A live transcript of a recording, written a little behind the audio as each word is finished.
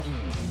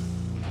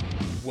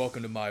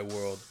Welcome to my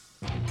world.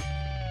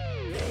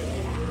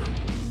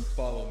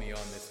 Follow me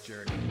on this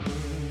journey.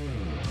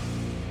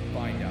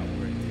 Find out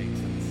where it takes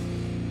us.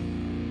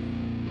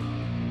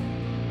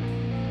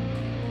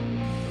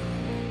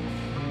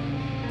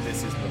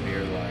 This is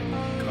Lemire Line.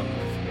 Come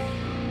with me.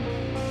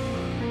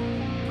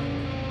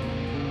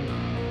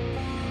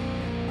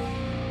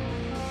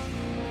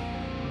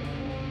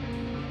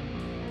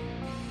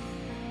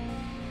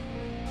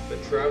 The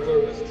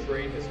traveler must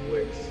train his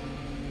wits.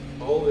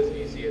 All is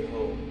easy at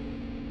home.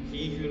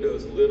 He who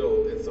knows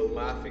little is a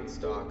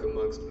laughingstock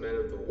amongst men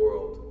of the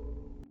world.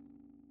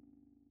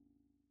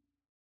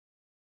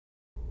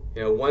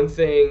 One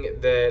thing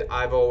that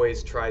I've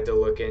always tried to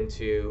look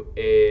into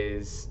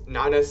is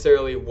not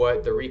necessarily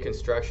what the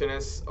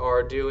Reconstructionists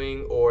are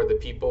doing or the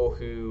people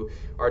who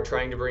are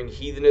trying to bring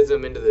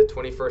heathenism into the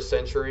 21st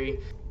century.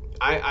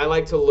 I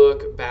like to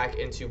look back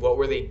into what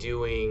were they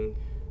doing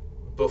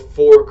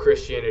before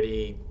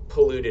Christianity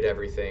polluted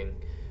everything.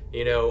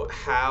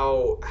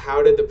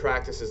 How did the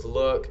practices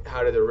look?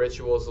 How did the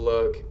rituals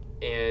look?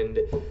 And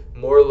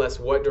more or less,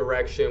 what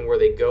direction were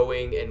they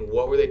going and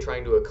what were they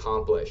trying to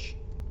accomplish?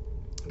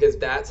 Because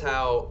that's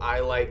how I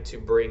like to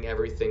bring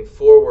everything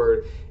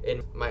forward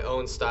in my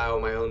own style,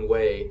 my own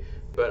way.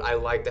 But I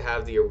like to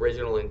have the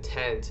original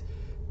intent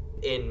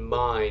in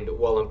mind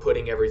while I'm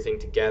putting everything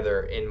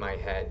together in my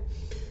head.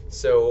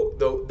 So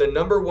the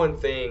number one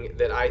thing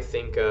that I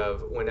think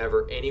of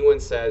whenever anyone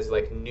says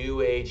like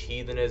New Age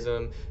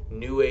heathenism,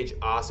 New Age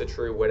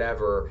ossetry,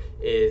 whatever,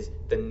 is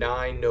the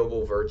 9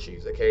 noble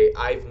virtues, okay?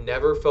 I've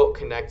never felt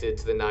connected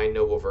to the 9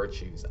 noble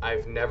virtues.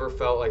 I've never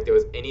felt like there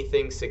was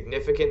anything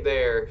significant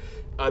there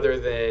other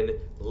than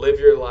live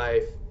your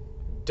life,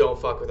 don't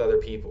fuck with other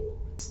people.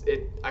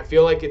 I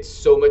feel like it's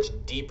so much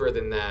deeper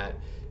than that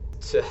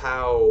to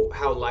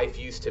how life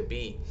used to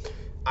be.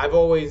 I've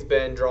always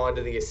been drawn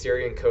to the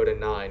Assyrian Code of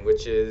 9,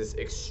 which is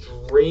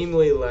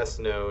extremely less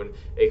known,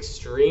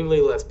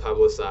 extremely less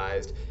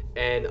publicized,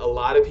 and a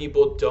lot of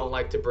people don't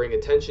like to bring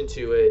attention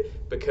to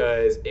it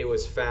because it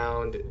was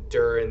found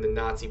during the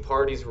Nazi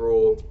Party's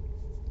rule,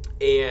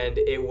 and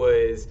it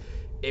was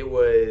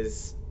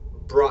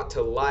brought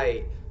to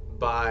light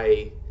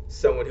by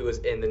someone who was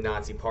in the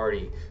Nazi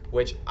Party,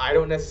 which I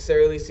don't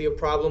necessarily see a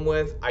problem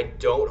with. I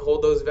don't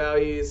hold those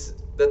values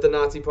that the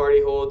Nazi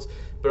Party holds.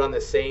 But on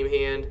the same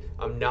hand,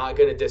 I'm not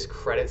going to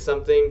discredit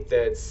something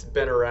that's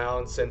been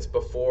around since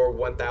before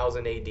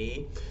 1000 AD,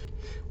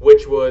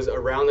 which was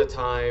around the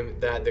time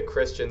that the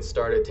Christians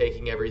started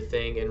taking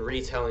everything and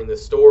retelling the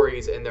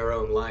stories in their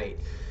own light.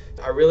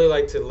 I really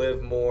like to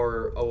live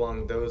more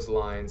along those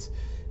lines.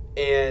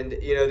 And,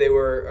 they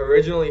were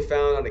originally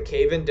found on a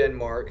cave in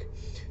Denmark.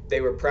 They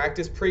were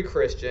practiced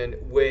pre-Christian,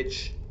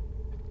 which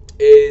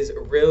is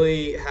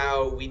really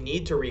how we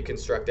need to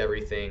reconstruct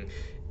everything.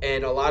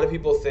 And a lot of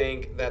people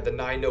think that the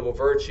 9 noble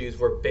virtues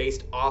were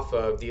based off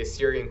of the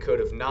Assyrian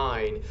Code of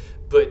 9,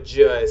 but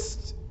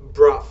just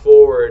brought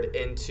forward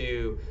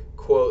into,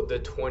 quote, the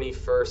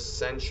 21st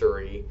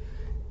century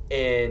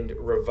and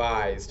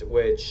revised,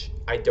 which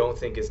I don't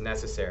think is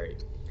necessary.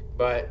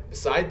 But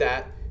beside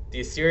that, the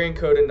Assyrian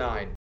Code of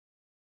 9.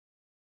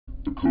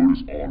 The code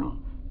is honor.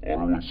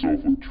 Honor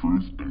oneself with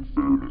truth and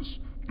fairness.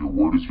 Your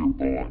word is your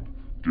bond.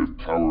 Give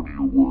power to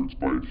your words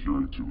by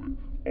adhering to it.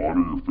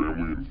 Honor your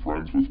family and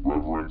friends with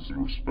reverence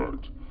and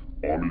respect.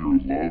 Honor your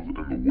love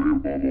and the way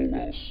above all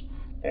else.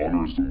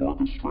 Honor is the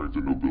mark of strength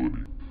and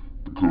nobility.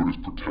 The code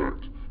is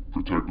protect.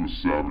 Protect with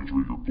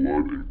savagery your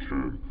blood and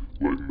kin.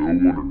 Let no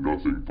one or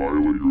nothing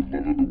violate your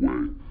love of the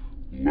way.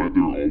 Let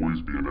there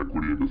always be an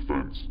equity in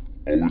defense.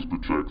 Always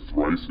protect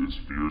thrice as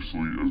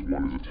fiercely as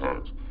one is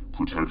attacked.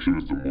 Protection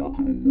is the mark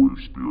of a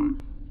warrior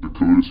spirit. The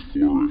code is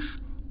flourish.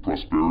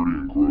 Prosperity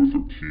and growth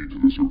are key to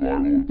the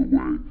survival of the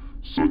way.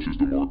 Such is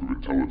the mark of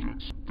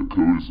intelligence. The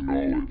code is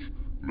knowledge.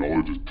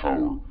 Knowledge is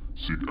power.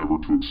 Seek ever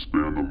to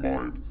expand the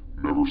mind.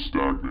 Never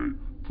stagnate,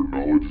 for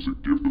knowledge is a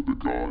gift of the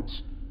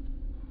gods.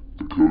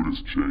 The code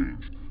is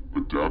change.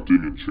 Adapting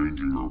and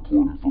changing are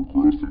important for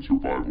growth and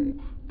survival.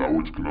 That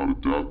which cannot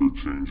adapt or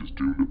change is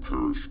doomed to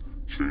perish.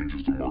 Change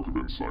is the mark of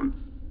insight.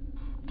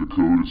 The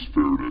code is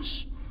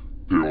fairness.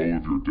 Pay all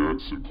of your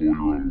debts and pull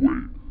your own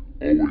weight.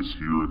 Always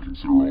hear and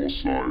consider all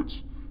sides.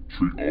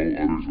 Treat all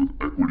others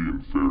with equity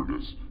and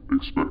fairness.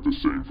 Expect the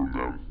same from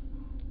them.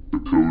 The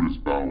code is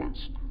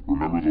balance.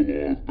 Remember the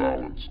law of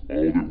balance.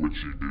 All that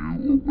which you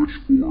do or wish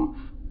for,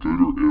 good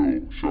or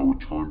ill, shall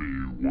return to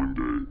you one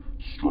day.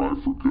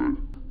 Strive for good.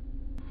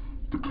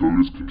 The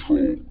code is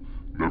control.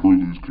 Never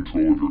lose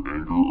control of your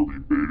anger or be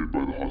baited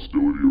by the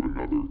hostility of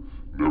another.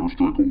 Never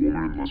strike a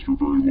woman unless your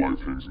very life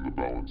hangs in the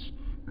balance.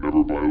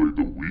 Never violate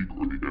the weak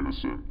or the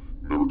innocent.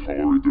 Never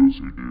tolerate those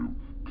who do.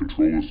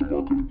 Control is the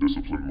mark of a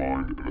disciplined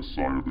mind and a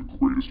sign of the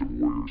greatest of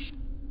warriors.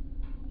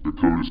 The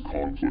code is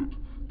conflict.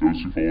 Those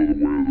who follow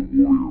the way of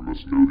the warrior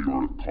must know the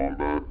art of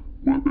combat,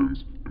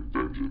 weapons, and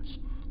vengeance.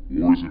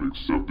 War is an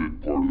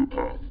accepted part of the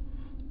path.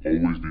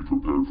 Always be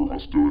prepared for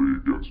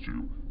hostility against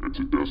you. It's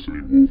a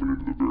destiny woven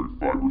into the very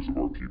fibers of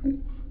our people.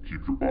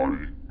 Keep your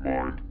body,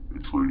 mind,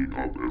 and training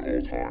up at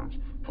all times.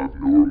 Have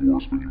no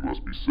remorse when you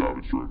must be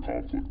savage during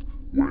conflict.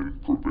 Win,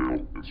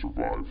 prevail, and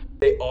survive.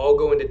 They all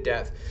go into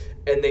depth,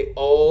 and they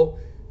all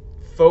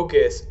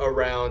focus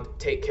around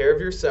take care of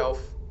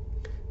yourself,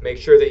 make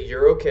sure that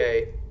you're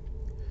okay,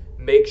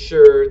 make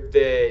sure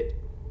that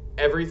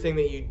everything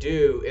that you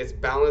do is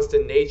balanced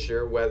in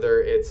nature,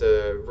 whether it's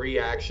a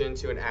reaction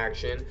to an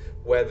action,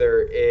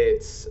 whether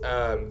it's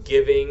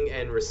giving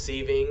and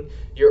receiving.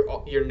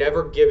 You're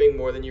never giving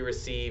more than you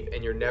receive,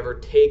 and you're never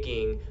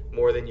taking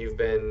more than you've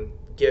been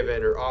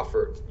given or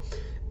offered.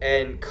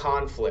 And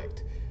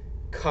conflict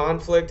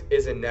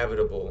is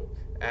inevitable,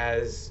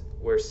 as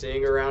we're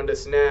seeing around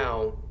us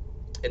now.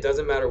 It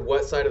doesn't matter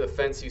what side of the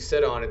fence you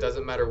sit on, it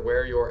doesn't matter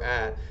where you're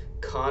at,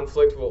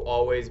 conflict will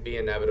always be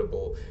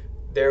inevitable.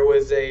 There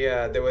was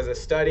a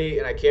study,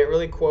 and I can't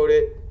really quote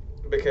it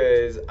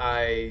because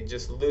I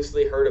just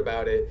loosely heard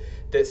about it,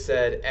 that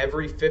said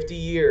every 50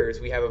 years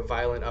we have a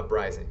violent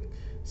uprising.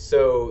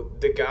 So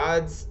the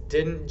gods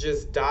didn't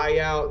just die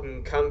out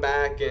and come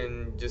back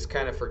and just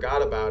kind of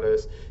forgot about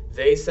us.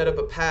 They set up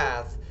a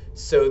path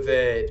so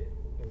that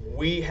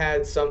we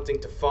had something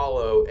to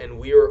follow, and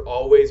we were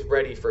always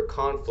ready for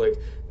conflict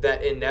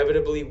that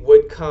inevitably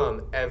would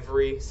come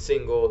every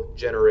single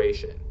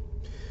generation.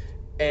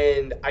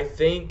 And I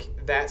think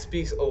that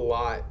speaks a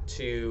lot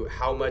to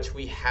how much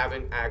we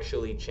haven't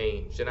actually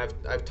changed. And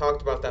I've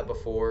talked about that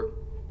before.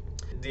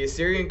 The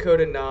Assyrian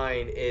Code of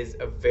 9 is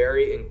a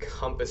very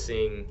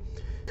encompassing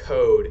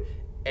code,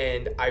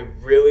 and I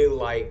really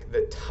like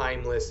the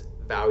timeless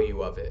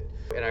value of it.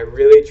 And I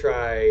really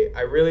try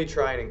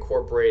and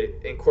incorporate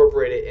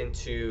it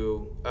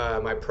into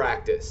my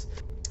practice.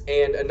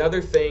 And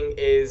another thing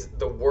is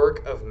the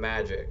work of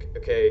magic.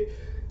 Okay,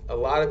 a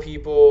lot of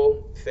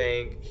people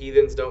think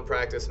heathens don't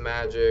practice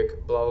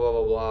magic, blah blah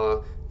blah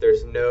blah.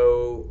 There's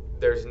no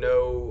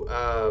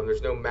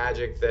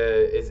magic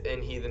that is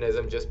in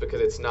heathenism just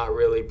because it's not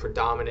really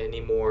predominant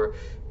anymore.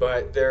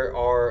 But there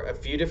are a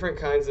few different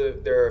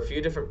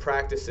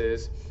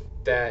practices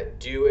that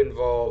do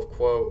involve,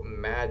 quote,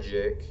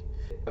 magic.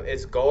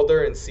 It's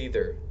Galdr and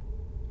Seether.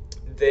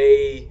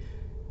 They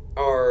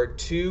are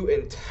two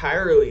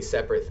entirely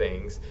separate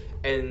things,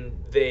 and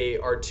they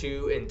are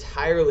two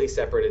entirely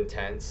separate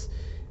intents.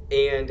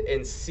 And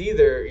in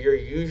Seether, you're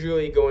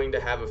usually going to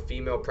have a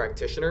female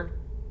practitioner.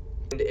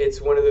 And it's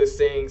one of those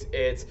things,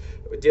 it's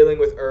dealing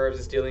with herbs,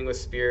 it's dealing with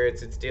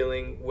spirits, it's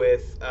dealing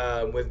with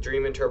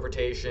dream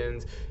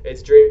interpretations,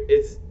 it's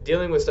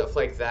dealing with stuff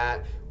like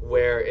that,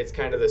 where it's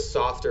kind of the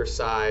softer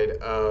side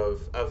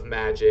of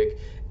magic.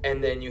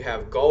 And then you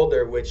have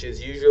Galdr, which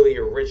is usually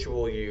your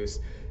ritual use.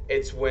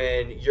 It's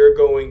when you're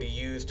going to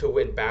use to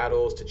win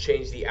battles, to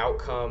change the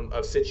outcome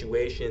of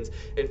situations.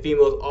 And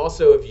females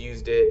also have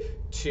used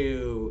it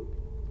to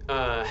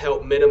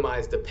help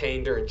minimize the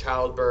pain during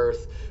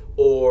childbirth,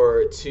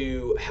 or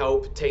to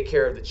help take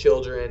care of the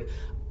children.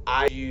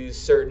 I use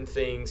certain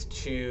things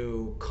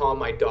to calm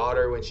my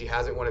daughter when she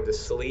hasn't wanted to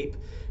sleep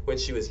when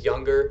she was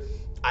younger.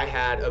 I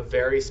had a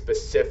very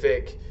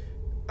specific,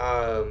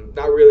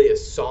 not really a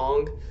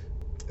song,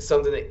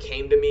 something that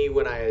came to me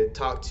when I had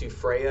talked to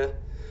Freya,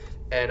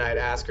 and I'd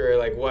ask her,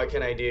 like, what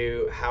can I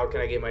do? How can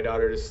I get my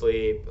daughter to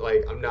sleep?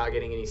 Like, I'm not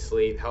getting any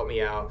sleep, help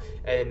me out.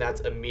 And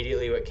that's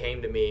immediately what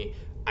came to me.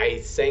 I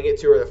sang it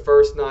to her the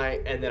first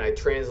night, and then I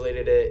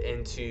translated it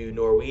into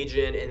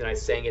Norwegian, and then I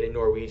sang it in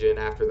Norwegian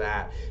after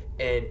that,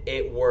 and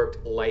it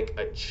worked like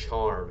a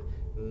charm.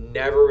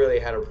 Never really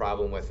had a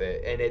problem with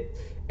it. And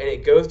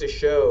it goes to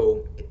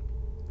show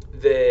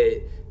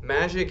that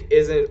magic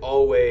isn't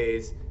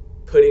always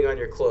putting on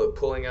your cloak,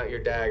 pulling out your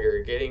dagger,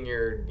 getting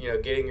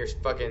your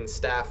fucking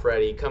staff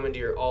ready, coming to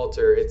your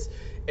altar.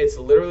 It's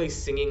literally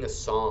singing a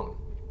song.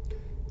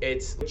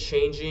 It's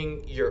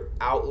changing your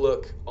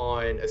outlook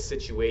on a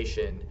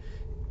situation.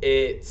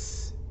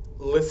 It's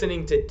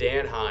listening to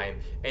Danheim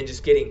and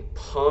just getting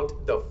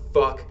pumped the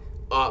fuck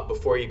up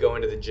before you go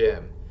into the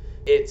gym.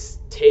 It's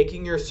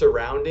taking your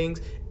surroundings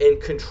and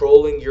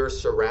controlling your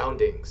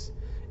surroundings.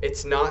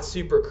 It's not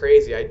super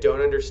crazy. I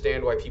don't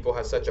understand why people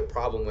have such a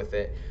problem with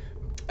it.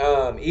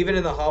 Even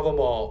in the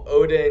Havamal,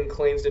 Odin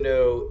claims to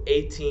know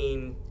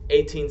 18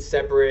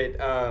 separate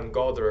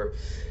Galdr.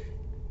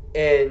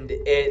 And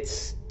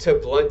it's to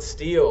blunt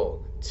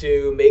steel,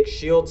 to make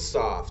shields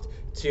soft,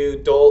 to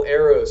dull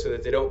arrows so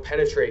that they don't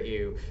penetrate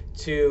you,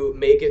 to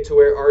make it to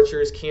where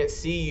archers can't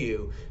see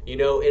you,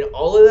 and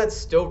all of that's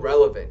still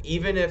relevant.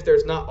 Even if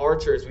there's not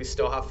archers, we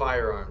still have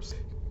firearms.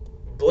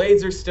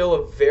 Blades are still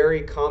a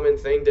very common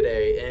thing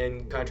today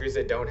in countries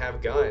that don't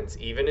have guns.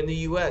 Even in the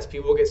US,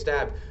 people get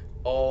stabbed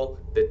all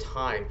the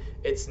time.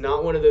 It's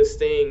not one of those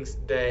things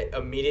that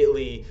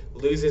immediately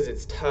loses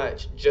its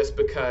touch just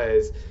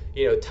because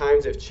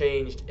times have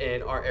changed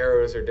and our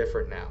arrows are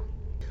different now.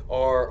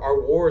 Our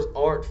wars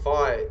aren't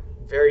fought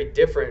very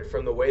different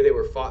from the way they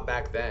were fought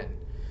back then,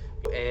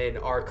 and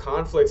our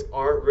conflicts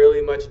aren't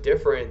really much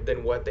different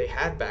than what they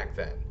had back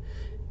then.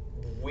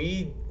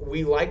 We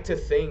like to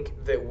think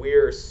that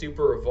we're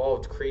super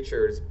evolved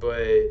creatures,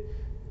 but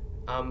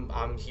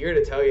I'm here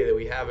to tell you that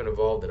we haven't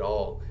evolved at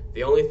all.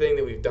 The only thing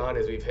that we've done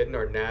is we've hidden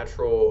our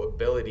natural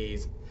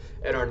abilities,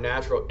 and our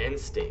natural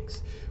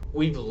instincts.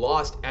 We've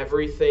lost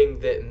everything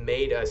that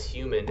made us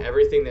human,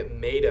 everything that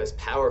made us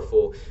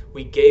powerful.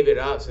 We gave it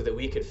up so that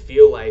we could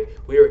feel like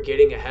we were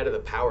getting ahead of the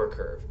power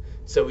curve.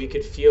 So we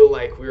could feel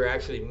like we were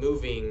actually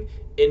moving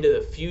into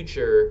the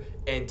future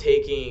and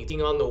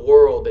taking on the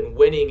world and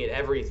winning at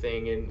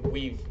everything. And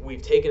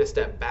we've taken a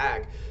step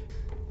back.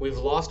 We've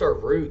lost our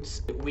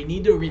roots. We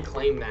need to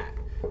reclaim that.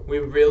 We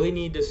really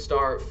need to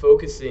start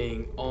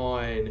focusing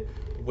on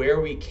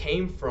where we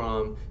came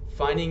from,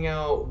 finding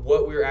out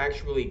what we're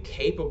actually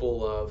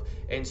capable of,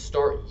 and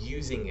start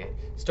using it.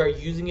 Start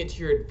using it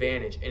to your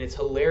advantage. And it's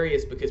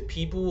hilarious because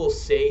people will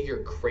say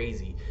you're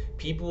crazy.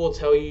 People will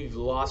tell you you've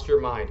lost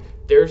your mind.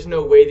 There's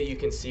no way that you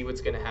can see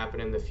what's going to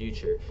happen in the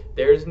future.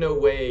 There's no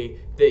way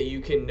that you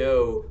can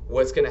know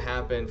what's going to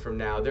happen from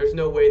now. There's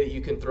no way that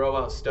you can throw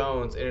out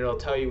stones and it'll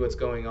tell you what's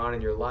going on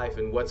in your life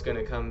and what's going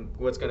to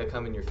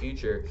come in your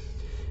future.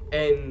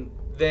 And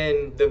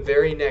then the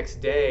very next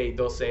day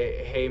they'll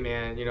say, hey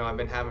man, I've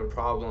been having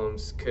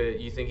problems.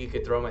 You think you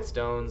could throw my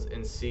stones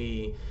and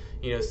see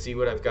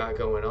what I've got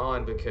going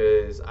on,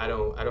 because I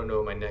don't know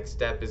what my next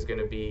step is going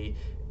to be,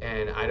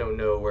 and I don't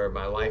know where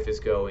my life is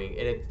going.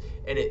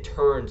 And it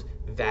turns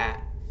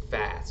that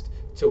fast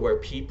to where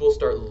people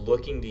start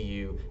looking to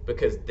you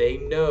because they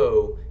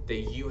know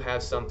that you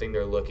have something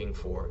they're looking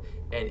for.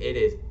 And it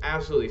is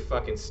absolutely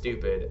fucking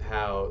stupid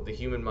how the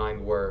human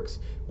mind works,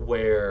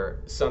 where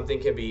something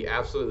can be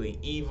absolutely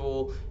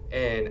evil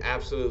and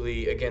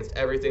absolutely against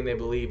everything they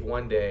believe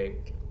one day,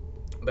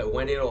 but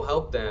when it'll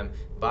help them,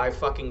 by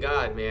fucking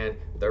God, man,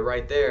 they're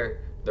right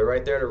there. They're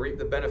right there to reap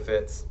the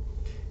benefits.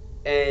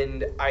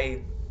 And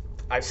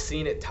I've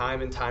seen it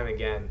time and time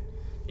again.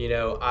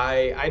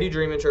 I do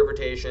dream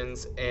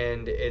interpretations,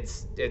 and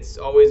it's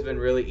always been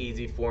really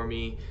easy for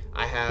me.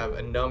 I have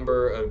a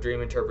number of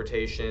dream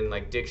interpretation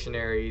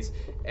dictionaries,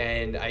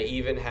 and I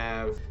even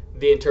have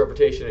The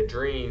Interpretation of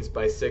Dreams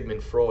by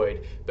Sigmund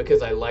Freud,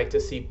 because I like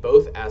to see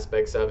both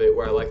aspects of it,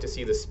 where I like to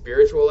see the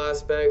spiritual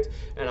aspect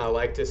and I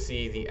like to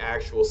see the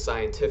actual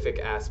scientific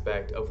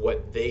aspect of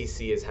what they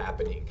see as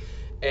happening.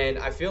 And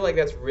I feel like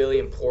that's really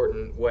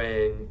important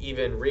when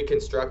even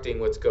reconstructing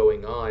what's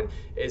going on,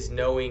 is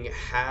knowing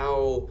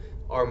how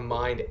our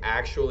mind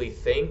actually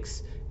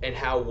thinks and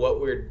how what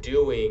we're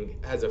doing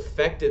has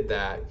affected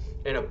that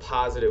in a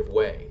positive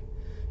way.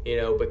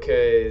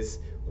 Because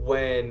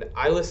when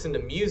I listen to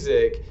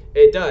music,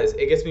 it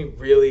gets me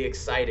really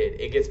excited.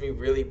 It gets me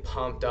really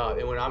pumped up.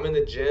 And when I'm in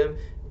the gym,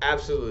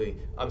 absolutely,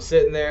 I'm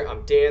sitting there,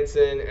 I'm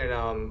dancing, and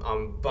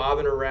I'm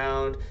bobbing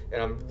around,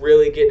 and I'm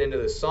really getting into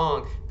the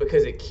song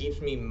because it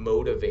keeps me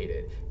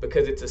motivated,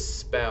 because it's a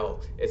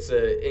spell, it's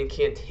an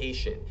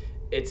incantation.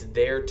 It's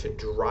there to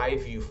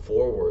drive you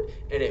forward,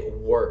 and it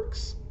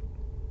works.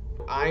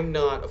 I'm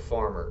not a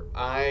farmer.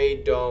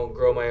 I don't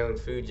grow my own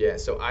food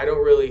yet, so I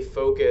don't really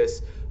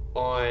focus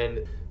on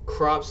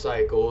crop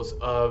cycles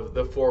of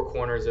the four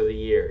corners of the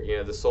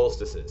year, the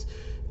solstices.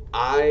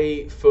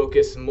 I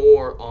focus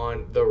more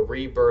on the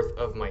rebirth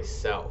of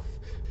myself,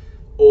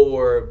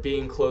 or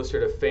being closer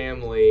to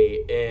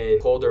family in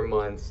colder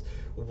months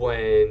when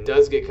it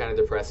does get kind of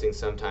depressing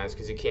sometimes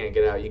because you can't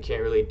get out, you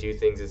can't really do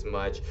things as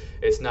much.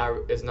 It's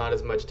not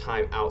as much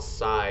time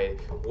outside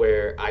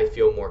where I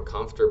feel more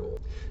comfortable.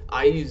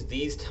 I use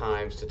these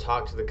times to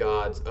talk to the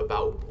gods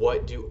about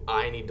what do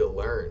I need to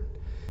learn.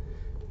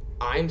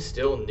 I'm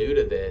still new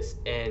to this,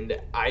 and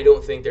I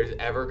don't think there's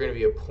ever going to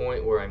be a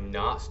point where I'm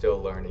not still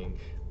learning.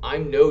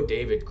 I'm no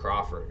David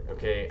Crawford,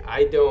 okay?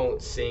 I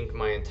don't sink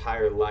my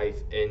entire life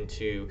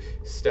into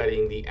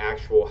studying the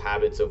actual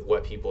habits of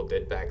what people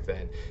did back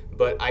then.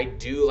 But I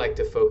do like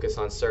to focus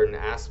on certain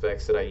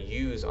aspects that I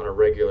use on a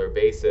regular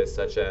basis,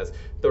 such as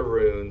the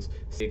runes,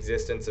 the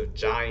existence of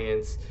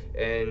giants,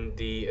 and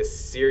the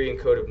Assyrian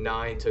Code of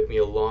Nine took me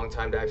a long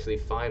time to actually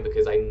find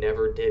because I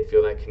never did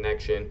feel that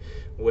connection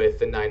with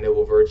the Nine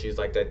Noble Virtues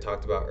like I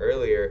talked about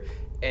earlier.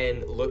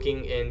 And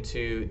looking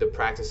into the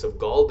practice of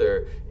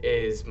Galdr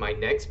is my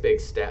next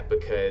big step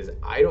because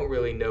I don't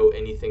really know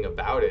anything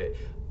about it.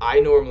 I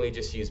normally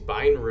just use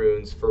bind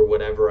runes for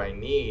whatever I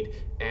need,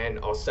 and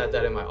I'll set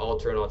that in my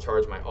altar and I'll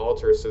charge my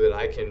altar so that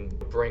I can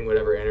bring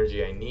whatever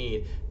energy I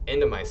need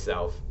into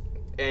myself.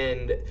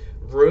 And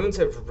runes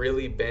have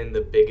really been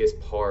the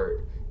biggest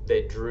part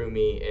that drew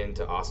me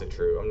into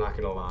Asatru, I'm not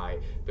gonna lie,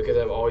 because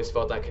I've always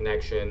felt that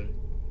connection.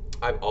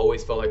 I've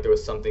always felt like there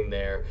was something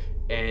there,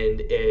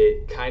 and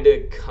it kind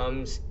of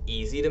comes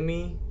easy to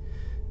me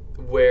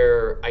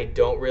where I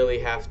don't really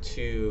have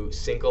to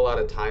sink a lot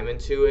of time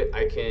into it.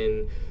 I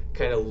can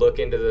kind of look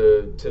into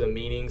the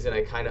meanings, and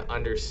I kind of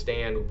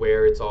understand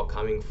where it's all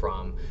coming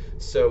from.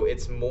 So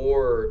it's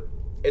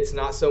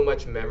not so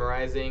much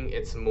memorizing,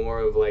 it's more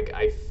of like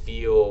I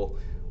feel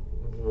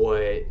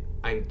what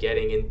I'm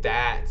getting, and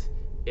that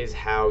is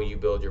how you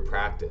build your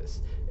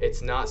practice.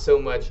 It's not so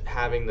much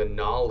having the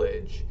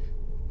knowledge,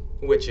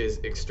 which is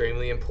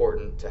extremely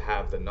important to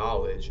have the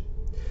knowledge,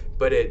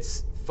 but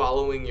it's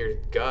following your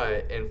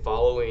gut and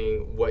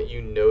following what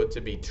you know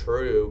to be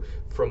true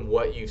from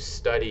what you've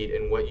studied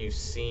and what you've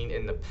seen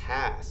in the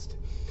past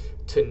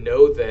to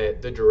know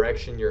that the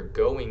direction you're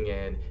going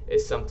in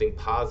is something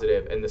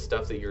positive and the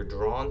stuff that you're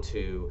drawn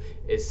to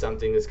is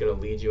something that's going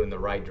to lead you in the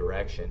right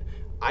direction.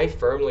 I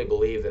firmly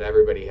believe that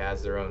everybody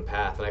has their own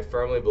path, and I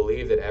firmly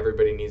believe that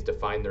everybody needs to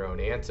find their own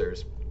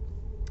answers.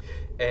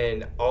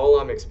 And all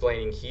I'm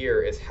explaining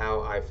here is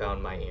how I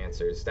found my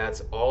answers.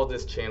 That's all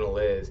this channel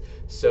is,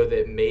 so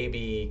that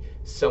maybe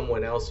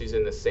someone else who's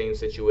in the same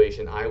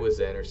situation I was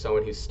in, or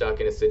someone who's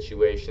stuck in a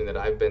situation that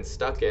I've been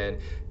stuck in,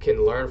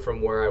 can learn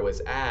from where I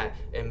was at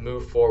and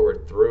move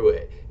forward through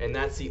it. And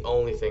that's the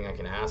only thing I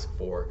can ask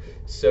for.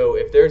 So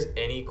if there's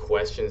any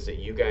questions that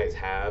you guys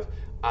have,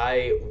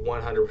 I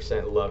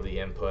 100% love the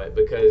input,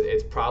 because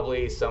it's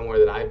probably somewhere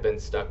that I've been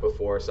stuck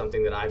before,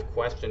 something that I've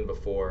questioned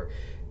before.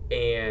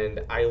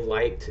 And I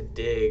like to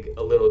dig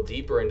a little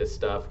deeper into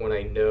stuff when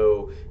I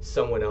know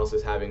someone else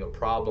is having a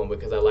problem,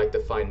 because I like to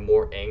find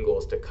more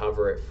angles to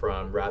cover it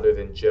from, rather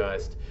than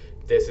just,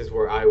 this is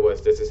where I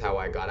was, this is how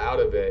I got out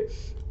of it.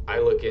 I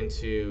look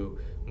into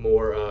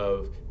more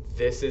of,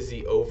 this is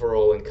the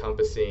overall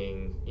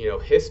encompassing,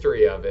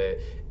 history of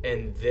it,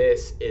 and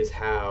this is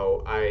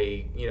how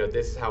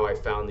I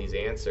found these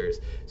answers,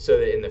 so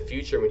that in the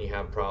future when you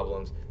have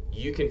problems,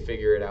 you can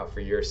figure it out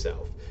for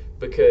yourself.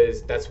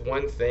 Because that's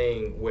one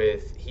thing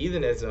with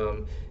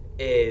heathenism,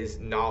 is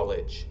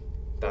knowledge.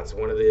 That's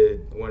one of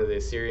the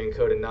Assyrian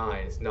Code of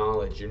 9 is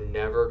knowledge. You're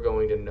never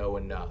going to know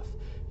enough.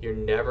 You're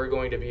never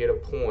going to be at a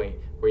point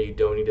where you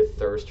don't need to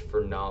thirst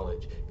for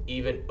knowledge.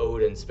 Even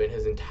Odin spent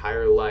his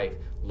entire life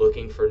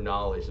looking for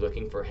knowledge,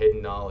 looking for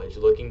hidden knowledge,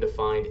 looking to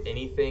find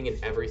anything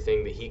and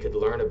everything that he could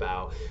learn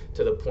about,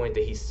 to the point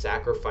that he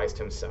sacrificed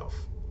himself.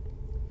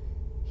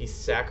 He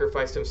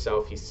sacrificed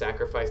himself, he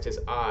sacrificed his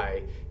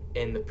eye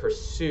in the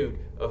pursuit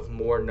of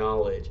more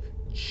knowledge,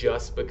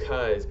 just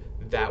because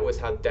that was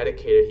how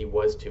dedicated he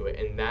was to it.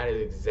 And that is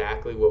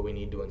exactly what we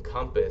need to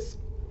encompass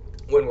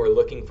when we're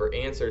looking for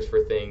answers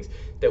for things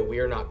that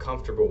we're not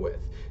comfortable with,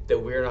 that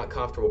we're not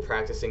comfortable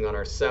practicing on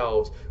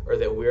ourselves, or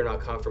that we're not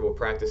comfortable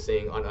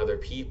practicing on other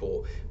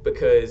people.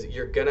 Because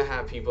you're gonna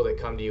have people that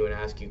come to you and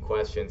ask you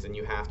questions, and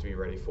you have to be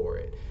ready for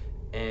it.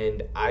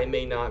 And I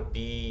may not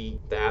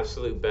be the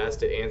absolute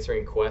best at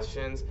answering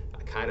questions.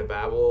 I kind of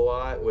babble a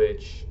lot,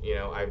 which,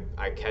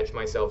 I catch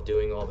myself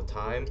doing all the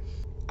time.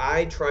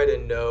 I try to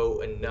know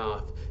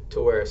enough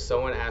to where if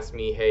someone asks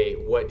me, hey,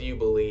 what do you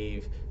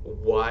believe?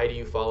 Why do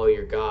you follow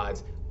your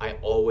gods? I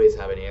always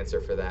have an answer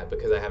for that,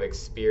 because I have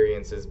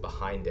experiences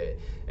behind it.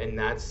 And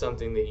that's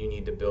something that you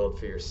need to build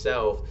for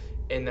yourself.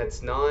 And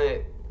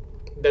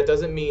that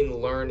doesn't mean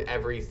learn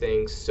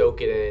everything,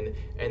 soak it in,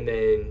 and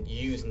then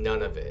use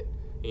none of it.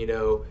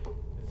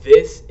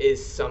 This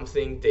is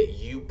something that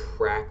you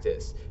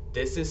practice.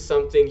 This is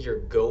something you're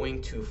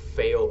going to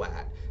fail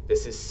at.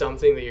 This is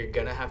something that you're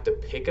going to have to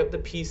pick up the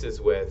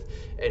pieces with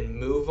and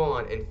move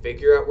on and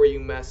figure out where you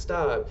messed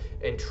up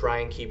and try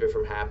and keep it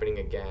from happening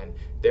again.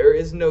 There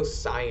is no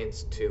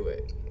science to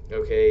it,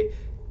 okay?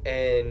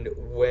 And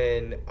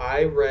when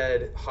I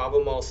read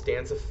Havamal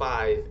stanza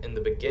 5 in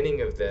the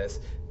beginning of this,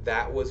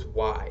 that was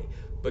why.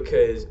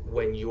 Because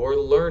when you're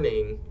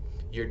learning,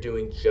 you're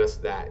doing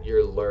just that.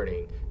 You're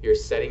learning. You're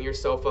setting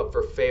yourself up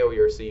for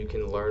failure so you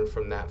can learn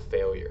from that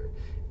failure.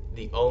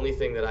 The only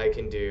thing that I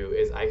can do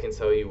is I can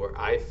tell you where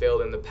I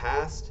failed in the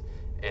past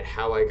and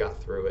how I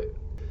got through it.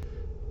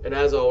 And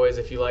as always,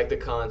 if you like the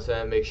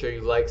content, make sure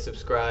you like,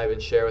 subscribe,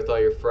 and share with all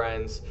your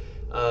friends.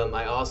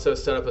 I also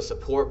set up a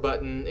support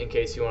button in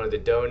case you wanted to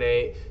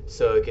donate,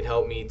 so it can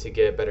help me to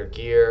get better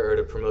gear or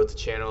to promote the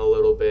channel a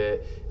little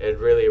bit. I'd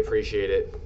really appreciate it.